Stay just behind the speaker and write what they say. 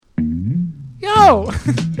Yo,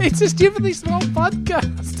 it's a Stupidly Small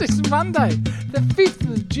podcast. It's Monday, the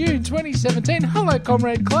 5th of June, 2017. Hello,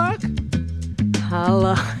 Comrade Clark.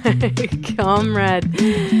 Hello,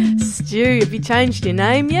 Comrade Stu. Have you changed your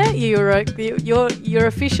name yet? You're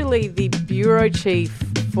officially the bureau chief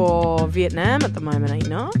for Vietnam at the moment, are you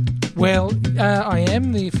not? Well, I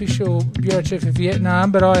am the official bureau chief of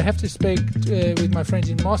Vietnam, but I have to speak with my friends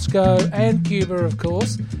in Moscow and Cuba, of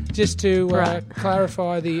course, just to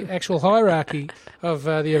clarify the actual hierarchy of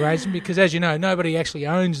the arrangement, because, as you know, nobody actually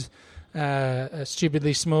owns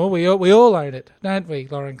Stupidly Small. We all own it, don't we,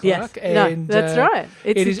 Lauren Clark? Yes, no, that's right.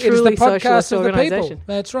 It is the podcast of the people.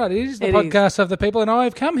 That's right. It is the podcast of the people, and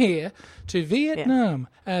I've come here to Vietnam,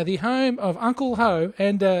 the home of Uncle Ho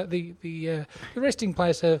and the resting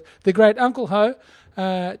place of the great Uncle Ho,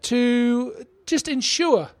 to just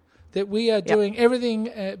ensure that we are doing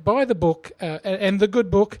everything by the book and the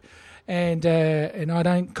good book, and I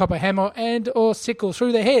don't cop a hammer and or sickle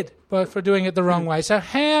through the head for doing it the wrong way. So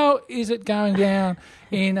how is it going down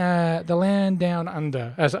in the land down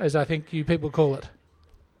under, as I think you people call it?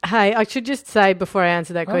 Hey, I should just say before I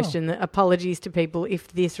answer that question, that apologies to people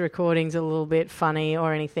if this recording's a little bit funny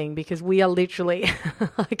or anything, because we are literally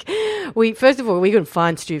first of all, we couldn't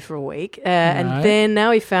find Stu for a week, and then now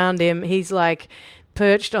we found him. He's like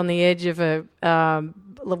perched on the edge of a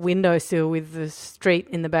windowsill with the street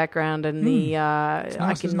in the background, and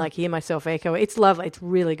I can hear myself echo. It's lovely. It's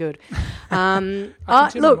really good.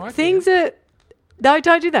 Look, things are. No,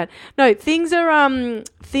 don't do that. No, things are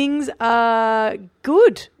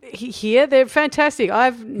good here. They're fantastic.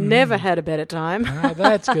 I've never had a better time. Oh,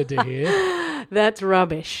 that's good to hear. That's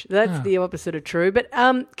rubbish. That's the opposite of true. But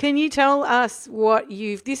can you tell us what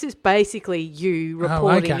this is basically you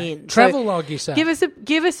reporting in. Travel-log, you say? Give us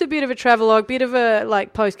a bit of a travel-log, bit of a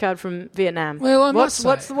postcard from Vietnam. Well, I must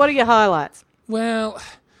say. What are your highlights? Well,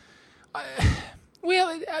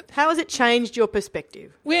 how has it changed your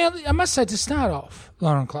perspective? Well, I must say, to start off,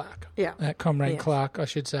 Lauren Clark, Comrade Yes. Clark, I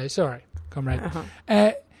should say. Sorry, Comrade.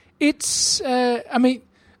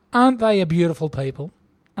 Aren't they a beautiful people?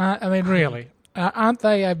 Really, aren't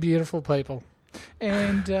they a beautiful people?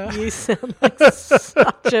 And you sound like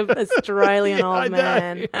such an Australian old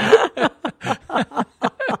man.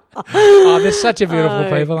 They're such a beautiful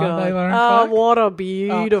people, aren't they, Lauren Clark? What a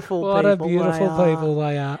beautiful people! What a beautiful people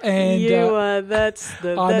they are. And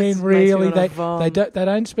they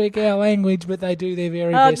don't speak our language, but they do their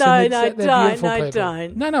very best.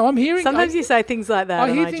 Don't. No, I'm hearing. Sometimes you say things like that.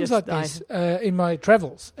 I hear things like this in my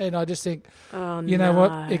travels, and I just think, you know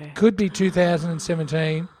what? It could be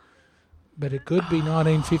 2017, but it could be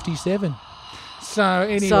 1957. So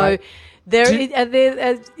anyway. So there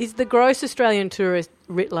is the gross Australian tourist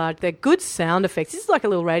writ large. They're good sound effects. This is like a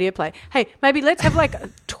little radio play. Hey, maybe let's have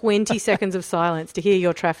 20 seconds of silence to hear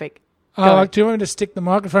your traffic. Do you want me to stick the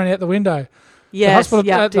microphone out the window? Yes, the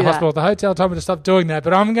hotel told me to stop doing that,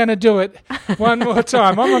 but I'm going to do it one more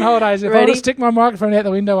time. I'm on holidays. If I want to stick my microphone out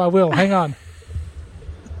the window, I will. Hang on.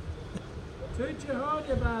 Toot your horn,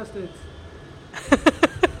 you bastards.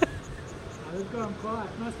 They've gone quiet.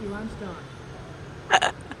 Must be lunchtime.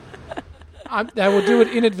 They will do it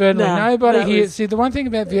inadvertently. Nobody here. See, the one thing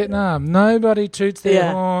about Vietnam, nobody toots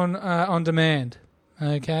their horn on demand.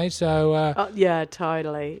 Okay, so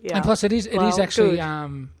totally. Yeah, and plus it is actually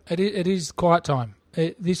it is quiet time.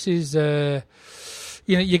 This is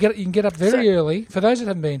you can get up very early. For those that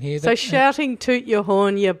haven't been here, shouting "toot your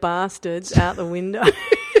horn, you bastards" out the window.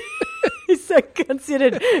 Is that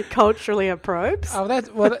considered culturally appropriate?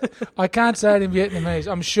 I can't say it in Vietnamese.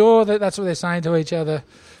 I'm sure that's what they're saying to each other,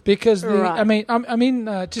 because I'm in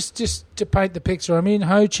just to paint the picture. I'm in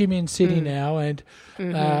Ho Chi Minh City now, and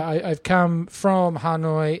I've come from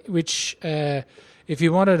Hanoi, which if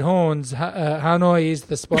you wanted horns, Hanoi is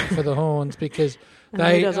the spot for the horns, because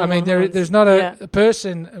there's not a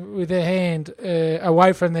person with their hand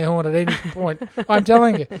away from their horn at any point. I'm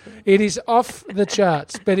telling you, it is off the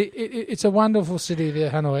charts. But it's a wonderful city, the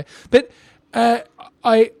Hanoi. But I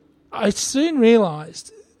soon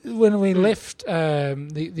realised when we left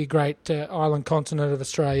the great island continent of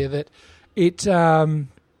Australia that it's a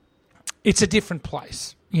different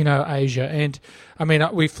place, Asia. And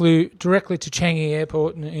we flew directly to Changi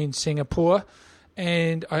Airport in Singapore,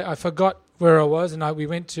 and I forgot where I was, and we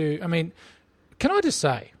went to. Can I just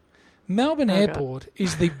say, Melbourne Airport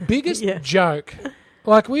is the biggest joke.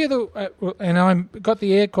 Like, we are and I've got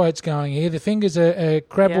the air quotes going here. The fingers are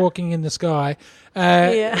crab walking in the sky.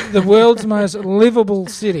 The world's most livable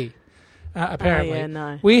city.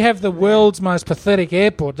 Apparently, we have the world's most pathetic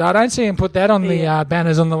airport. I don't see him put that on the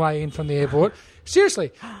banners on the way in from the airport.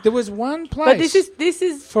 Seriously, there was one place. But this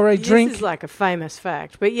is for a drink. This is like a famous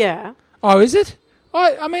fact, but yeah. Oh, is it?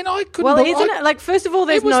 I mean, I couldn't... Well, isn't it? Like, first of all,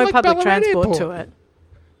 there's no like public Ballarat transport Airport. to it.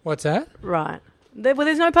 What's that? Right.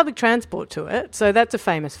 There's no public transport to it, so that's a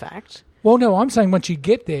famous fact. Well, no, I'm saying once you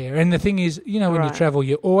get there, and the thing is, when you Right. travel,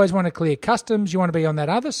 you always want to clear customs. You want to be on that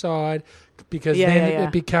other side because then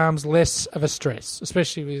it becomes less of a stress,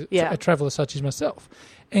 especially with a traveller such as myself.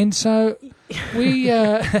 And so we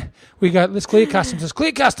go, let's clear customs,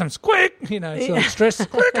 quick! It's like stress,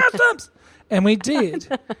 clear customs! And we did.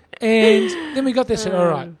 And then we got there and said, all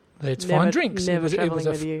right, let's find drinks. Never travelling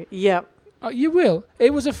with you. Yep. You will.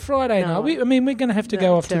 It was a Friday night. We're going to have to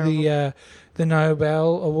go off terrible. to the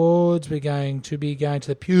Nobel Awards. We're going to be going to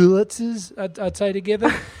the Pulitzers, I'd say,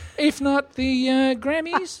 together. If not the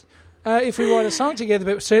Grammys, if we write a song together,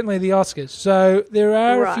 but certainly the Oscars. So there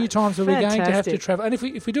are a few times where we're going to have to travel. And if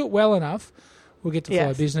we do it well enough, we'll get to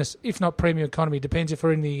fly business. If not premium economy, depends if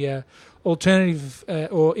we're in the alternative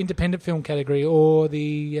or independent film category or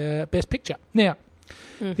the best picture. Now,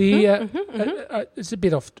 it's a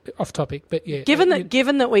bit off topic, but yeah.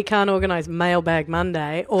 Given that we can't organise Mailbag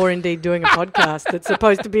Monday or indeed doing a podcast that's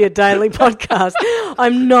supposed to be a daily podcast,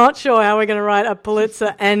 I'm not sure how we're going to write a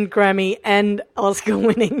Pulitzer and Grammy and Oscar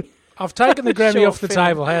winning. I've taken the Grammy off the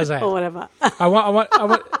table. How's that? Or whatever. I want.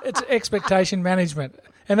 It's expectation management,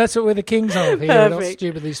 and that's what we're the kings of here. Not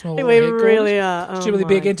stupidly small. We really are. Oh stupidly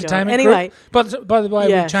big entertainment. Anyway, group. By the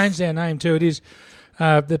way, we changed our name too. It is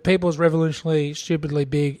the People's Revolutionary Stupidly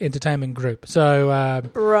Big Entertainment Group. So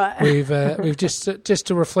we've just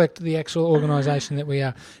to reflect the actual organisation that we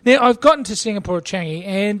are. Now I've gotten to Singapore Changi,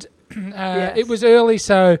 and it was early,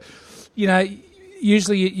 so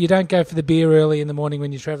usually you don't go for the beer early in the morning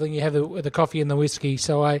when you're travelling. You have the coffee and the whiskey.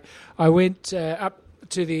 So I went up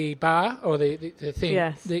to the bar or the thing.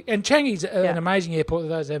 Yes. And Changi's an amazing airport. For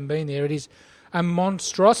those who haven't been there, it is a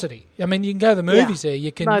monstrosity. I mean, you can go to the movies there.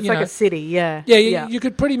 You can. No, it's like a city. Yeah. You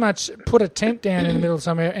could pretty much put a tent down in the middle of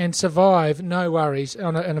somewhere and survive, no worries,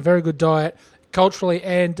 on a very good diet, culturally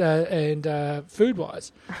and food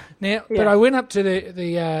wise. Now, but I went up to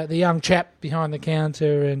the young chap behind the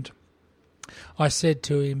counter and I said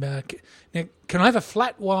to him, now, can I have a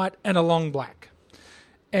flat white and a long black?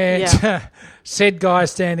 And said guy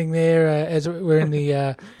standing there as we're in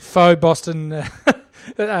the faux Boston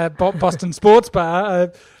Boston sports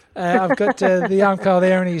bar. I've got the uncle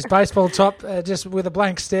there in his baseball top just with a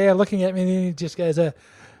blank stare looking at me, and he just goes, you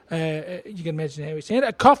can imagine how he said,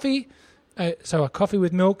 a coffee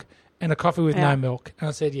with milk and a coffee with no milk. And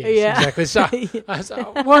I said, yes, exactly. So,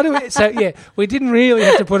 we didn't really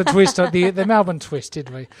have to put a twist on the Melbourne twist, did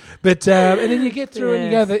we? But and then you get through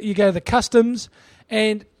and you go to the customs,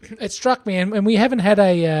 and it struck me, and we haven't had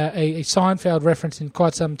a Seinfeld reference in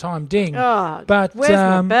quite some time. Ding! Oh, but where's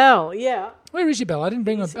my bell? Yeah, where is your bell? I didn't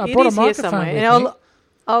bring. I brought a microphone with me.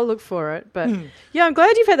 I'll look for it. But I'm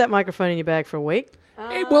glad you've had that microphone in your bag for a week.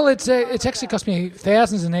 It's actually cost me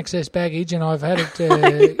thousands in excess baggage, and I've had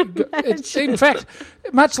it. In fact,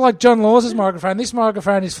 much like John Laws's microphone, this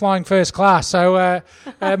microphone is flying first class. So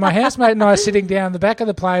my housemate and I are sitting down the back of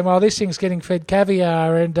the plane while this thing's getting fed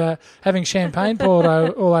caviar and having champagne poured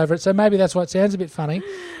all over it. So maybe that's why it sounds a bit funny.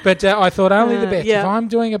 But I thought only the best. If I'm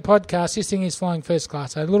doing a podcast, this thing is flying first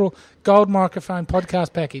class. So a little gold microphone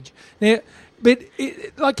podcast package. Now, but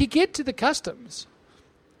you get to the customs.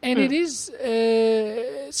 And it is,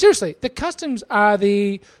 seriously, the customs are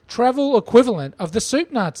the travel equivalent of the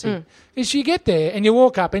soup Nazi. Is you get there and you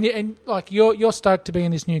walk up and you're stoked to be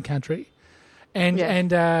in this new country, and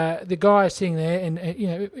the guy sitting there and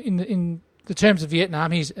in the terms of Vietnam,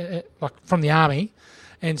 he's from the army,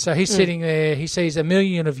 and so he's sitting there. He sees a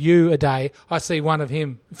million of you a day. I see one of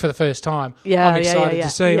him for the first time. I'm excited to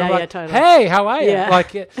see him. I'm like, totally. Hey, how are you?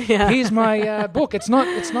 Here's my book. It's not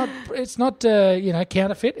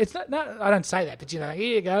counterfeit. It's not. No, I don't say that, but here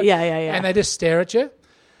you go. Yeah. And they just stare at you,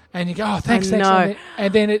 and you go, oh, thanks. And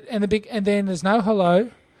then there's no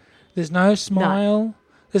hello, there's no smile.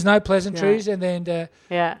 There's no pleasantries, and then they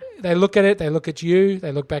look at it, they look at you,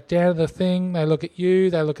 they look back down at the thing, they look at you,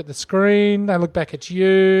 they look at the screen, they look back at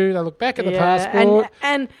you, they look back at the passport.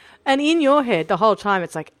 And in your head, the whole time,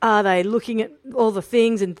 it's like, are they looking at all the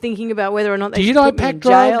things and thinking about whether or not they should put me in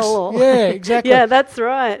jail? Yeah, exactly. Yeah, that's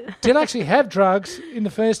right. Did I actually have drugs in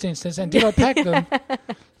the first instance, and did I pack them?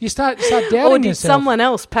 You start doubting yourself. Or did someone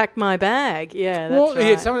else pack my bag? Yeah,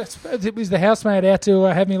 that's right. It was the housemaid out to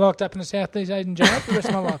have me locked up in the Southeast Asian jail for the rest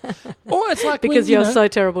of my life. Or it's like because you're so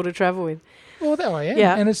terrible to travel with. Well, that I am.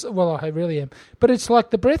 Yeah. And I really am. But it's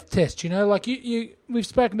like the breath test, like we've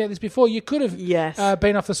spoken about this before. You could have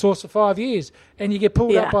been off the sauce for 5 years, and you get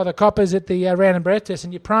pulled up by the coppers at the random breath test,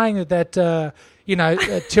 and you're praying that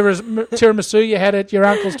tiramisu you had at your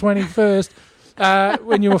uncle's 21st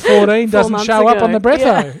when you were 14 doesn't show up on the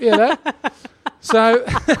breatho, you know. So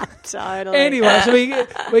totally. Anyway, so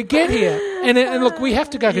we get here, and look, we have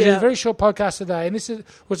to go because it's a very short podcast today, and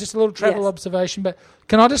was just a little travel observation. But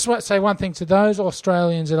can I just say one thing to those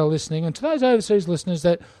Australians that are listening, and to those overseas listeners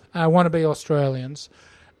that want to be Australians?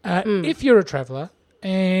 If you're a traveller,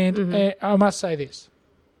 and I must say this,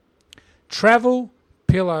 travel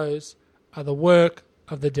pillows are the work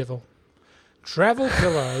of the devil. Travel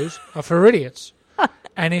pillows are for idiots.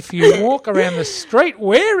 And if you walk around the street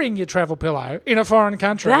wearing your travel pillow in a foreign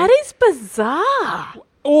country... That is bizarre.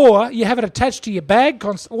 Or you have it attached to your bag.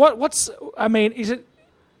 I mean, is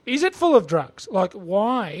it full of drugs? Like,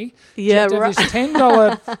 why? Yeah, do you have this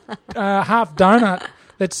 $10 half donut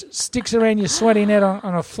that sticks around your sweaty net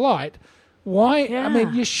on a flight? Why? Yeah. I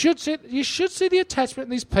mean, you should see the attachment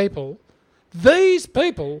these people. These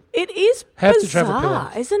people... It is have bizarre, to travel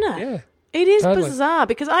pillows. Isn't it? Yeah. It is bizarre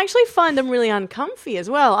because I actually find them really uncomfy as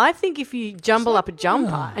well. I think if you jumble up a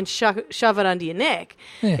jumper and shove it under your neck,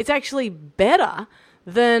 it's actually better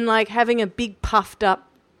than like having a big puffed up,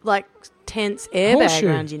 like tense airbag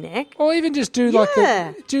around your neck. Or even just do what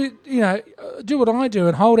I do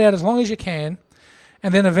and hold out as long as you can,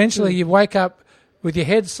 and then eventually you wake up with your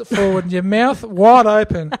head forward and your mouth wide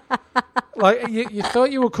open. Like you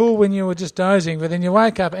thought you were cool when you were just dozing, but then you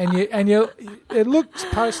wake up and it looks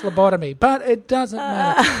post lobotomy, but it doesn't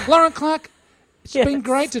matter. Lauren Clark, it's been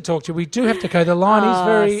great to talk to you. We do have to go. The line is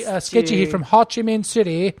very sketchy here from Ho Chi Minh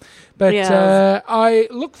City, but I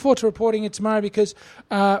look forward to reporting it tomorrow because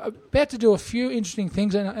about to do a few interesting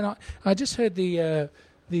things, and I just heard the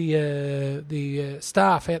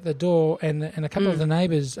staff out the door and a couple of the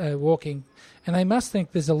neighbours walking. And they must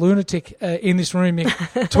think there's a lunatic in this room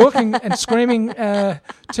talking and screaming to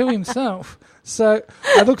himself. So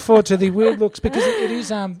I look forward to the weird looks because it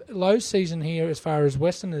is low season here as far as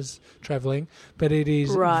Westerners travelling, but it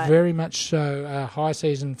is very much so high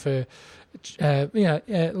season for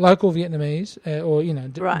local Vietnamese or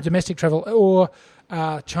domestic travel or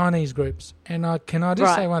Chinese groups. And can I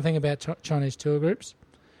just say one thing about Chinese tour groups?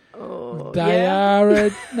 They are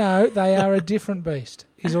a different beast.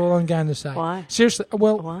 Is all I'm going to say. Why? Seriously,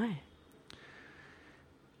 well, why?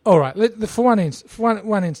 All right. For one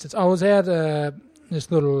instance, I was out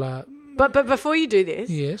this little. But before you do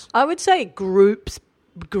this, yes, I would say groups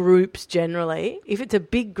generally. If it's a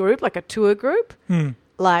big group, like a tour group,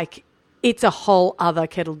 like it's a whole other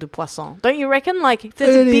kettle de poisson. Don't you reckon? Like if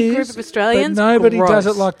there's a big group of Australians, but nobody does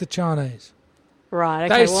it like the Chinese. Right.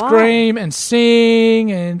 Okay. They scream and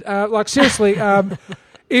sing and seriously,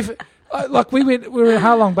 if. Like we were in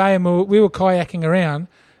Ha Long Bay and we were kayaking around,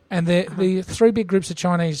 and the three big groups of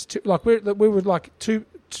Chinese, we were like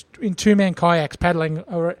two-man kayaks paddling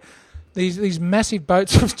or these massive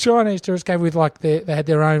boats of Chinese tourists came with they had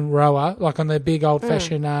their own rower, like on their big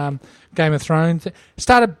old-fashioned Game of Thrones.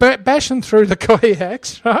 Started bashing through the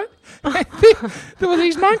kayaks, right? And there were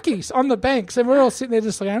these monkeys on the banks, and we're all sitting there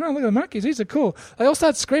just going, "Oh, look at the monkeys! These are cool." They all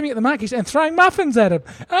start screaming at the monkeys and throwing muffins at them.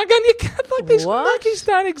 And I'm going, "You can't these monkeys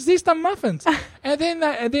don't exist on muffins." And then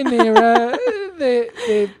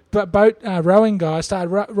their boat rowing guys started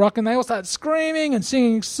rocking. They all started screaming and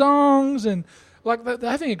singing songs, and they're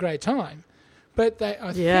having a great time. But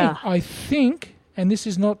I think, and this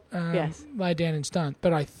is not laid down in stone,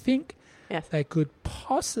 but I think. Yes. They could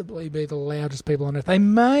possibly be the loudest people on earth. They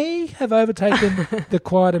may have overtaken the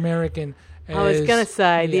quiet American. I was going to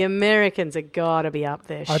say, the Americans have got to be up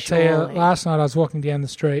there, I tell you, last night I was walking down the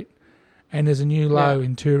street and there's a new low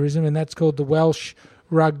in tourism, and that's called the Welsh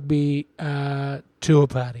Rugby Tour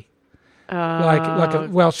Party. Like a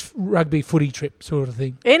Welsh rugby footy trip sort of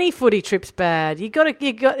thing. Any footy trip's bad. You got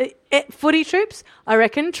footy trips, I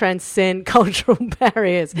reckon, transcend cultural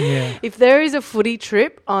barriers. Yeah. If there is a footy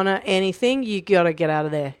trip on anything, you got to get out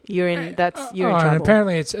of there. You're in trouble. And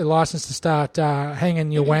apparently it's a license to start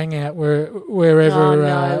hanging your wang out wherever.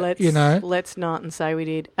 Let's not and say we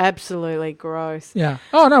did. Absolutely gross. Yeah.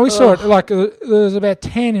 Oh no, we saw it. Like there was about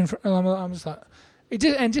 10 in front. I'm just like.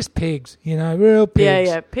 Just pigs, real pigs.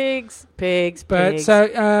 Yeah, pigs. But pigs. So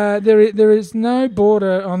there is no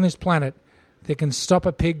border on this planet that can stop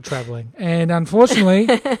a pig travelling, and unfortunately,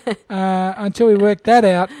 until we work that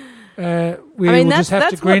out, will just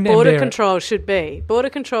have to grin and bear it. That's what border control should be. Border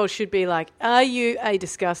control should be like, are you a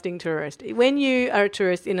disgusting tourist? When you are a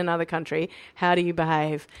tourist in another country, how do you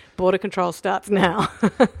behave? Border control starts now.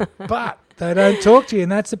 But they don't talk to you,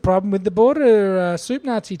 and that's the problem with the border soup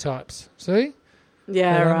Nazi types. See?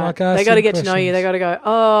 Yeah, right. They got to get to know you. They got to go,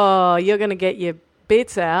 oh, you're going to get your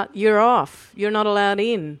bits out. You're off. You're not allowed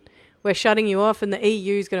in. we're shutting you off, and the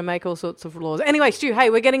EU is going to make all sorts of laws. Anyway, Stu, hey,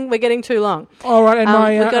 we're getting too long. All right, and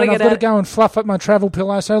I've got to go and fluff up my travel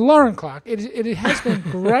pillow. So, Lauren Clark, it has been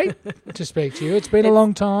great to speak to you. It's been a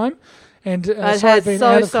long time, and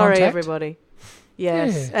sorry, everybody.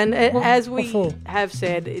 Yes, yeah. And as we have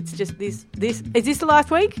said, it's just this. Is this the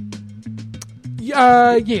last week?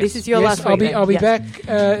 Yes. This is your last week. I'll be back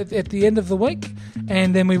at the end of the week,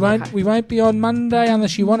 and then we won't be on Monday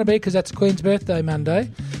unless you want to be, because that's Queen's birthday Monday.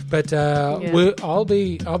 But I'll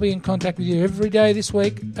be in contact with you every day this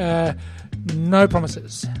week. No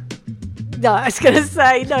promises. No, I was going to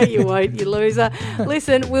say, no, you won't, you loser.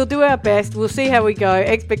 Listen, we'll do our best. We'll see how we go.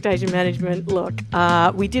 Expectation management. Look,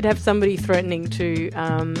 we did have somebody threatening to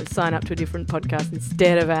sign up to a different podcast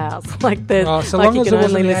instead of ours. Like so long as it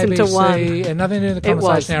wasn't the ABC and nothing to do with the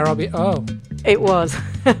conversation hour, I'll be, It was.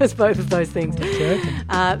 It was both of those things.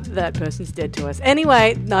 That person's dead to us.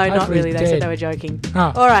 Anyway, no, not really. They said they were joking.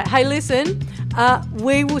 Oh. All right. Hey, listen,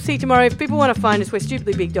 we will see you tomorrow. If people want to find us, we're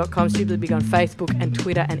stupidlybig.com, stupidlybig on Facebook and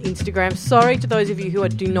Twitter and Instagram. Sorry to those of you who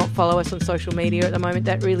do not follow us on social media at the moment.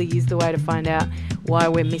 That really is the way to find out why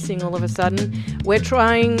we're missing all of a sudden. We're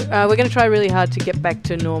going to try really hard to get back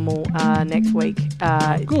to normal next week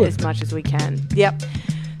as much as we can. Yep.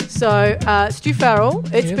 So, Stu Farrell,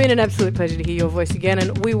 it's been an absolute pleasure to hear your voice again,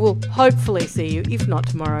 and we will hopefully see you, if not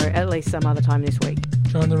tomorrow, at least some other time this week.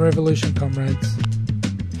 Join the revolution, comrades.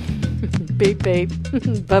 Beep, beep.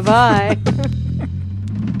 Bye-bye.